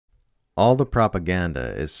All the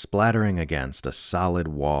propaganda is splattering against a solid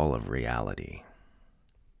wall of reality.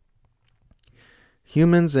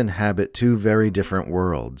 Humans inhabit two very different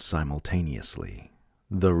worlds simultaneously,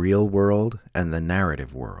 the real world and the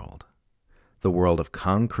narrative world, the world of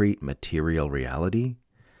concrete material reality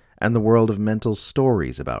and the world of mental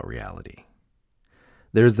stories about reality.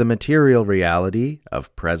 There's the material reality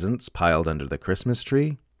of presents piled under the Christmas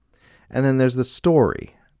tree, and then there's the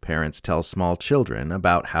story parents tell small children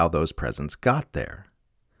about how those presents got there.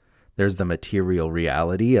 There's the material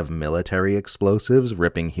reality of military explosives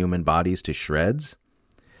ripping human bodies to shreds,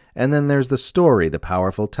 and then there's the story the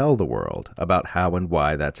powerful tell the world about how and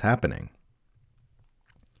why that's happening.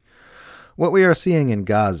 What we are seeing in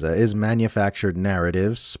Gaza is manufactured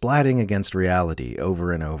narratives splatting against reality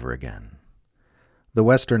over and over again. The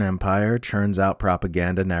Western Empire churns out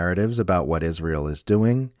propaganda narratives about what Israel is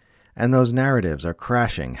doing, and those narratives are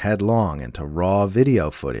crashing headlong into raw video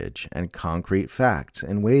footage and concrete facts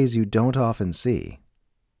in ways you don't often see.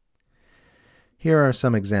 Here are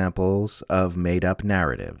some examples of made-up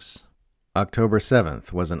narratives. October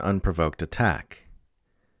 7th was an unprovoked attack.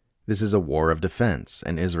 This is a war of defense,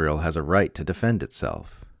 and Israel has a right to defend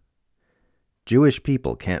itself. Jewish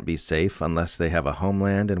people can't be safe unless they have a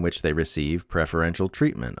homeland in which they receive preferential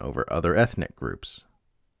treatment over other ethnic groups.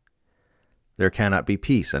 There cannot be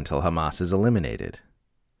peace until Hamas is eliminated.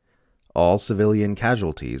 All civilian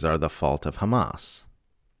casualties are the fault of Hamas.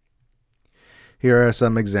 Here are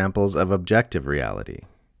some examples of objective reality.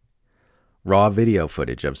 Raw video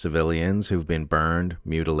footage of civilians who've been burned,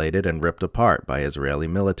 mutilated, and ripped apart by Israeli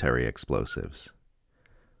military explosives.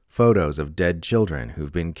 Photos of dead children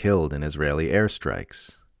who've been killed in Israeli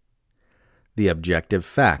airstrikes. The objective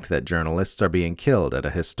fact that journalists are being killed at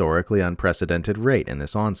a historically unprecedented rate in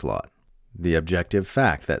this onslaught. The objective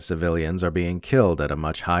fact that civilians are being killed at a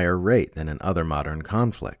much higher rate than in other modern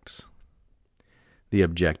conflicts. The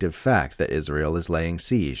objective fact that Israel is laying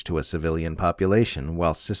siege to a civilian population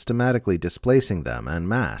while systematically displacing them en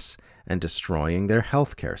masse and destroying their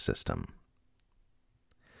healthcare system.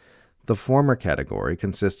 The former category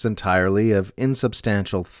consists entirely of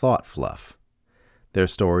insubstantial thought fluff. Their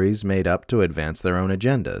stories made up to advance their own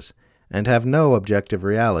agendas and have no objective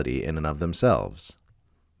reality in and of themselves.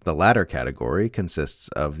 The latter category consists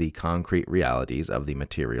of the concrete realities of the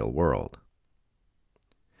material world.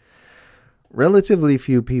 Relatively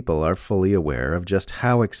few people are fully aware of just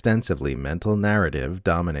how extensively mental narrative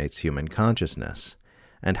dominates human consciousness,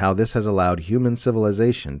 and how this has allowed human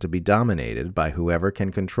civilization to be dominated by whoever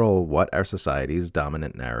can control what our society's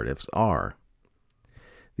dominant narratives are.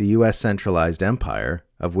 The U.S. centralized empire,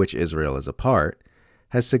 of which Israel is a part,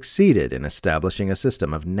 has succeeded in establishing a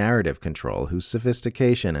system of narrative control whose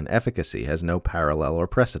sophistication and efficacy has no parallel or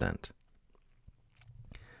precedent.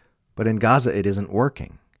 But in Gaza, it isn't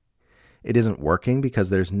working. It isn't working because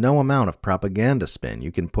there's no amount of propaganda spin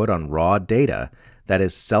you can put on raw data that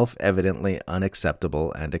is self-evidently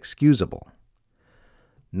unacceptable and excusable.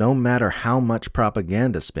 No matter how much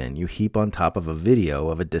propaganda spin you heap on top of a video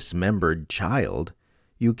of a dismembered child,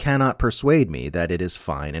 you cannot persuade me that it is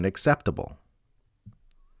fine and acceptable.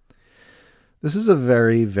 This is a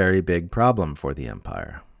very, very big problem for the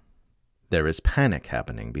empire. There is panic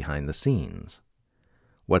happening behind the scenes.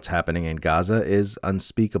 What's happening in Gaza is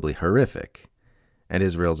unspeakably horrific, and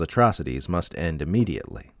Israel's atrocities must end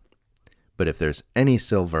immediately. But if there's any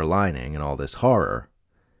silver lining in all this horror,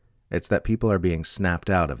 it's that people are being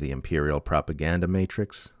snapped out of the imperial propaganda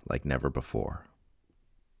matrix like never before.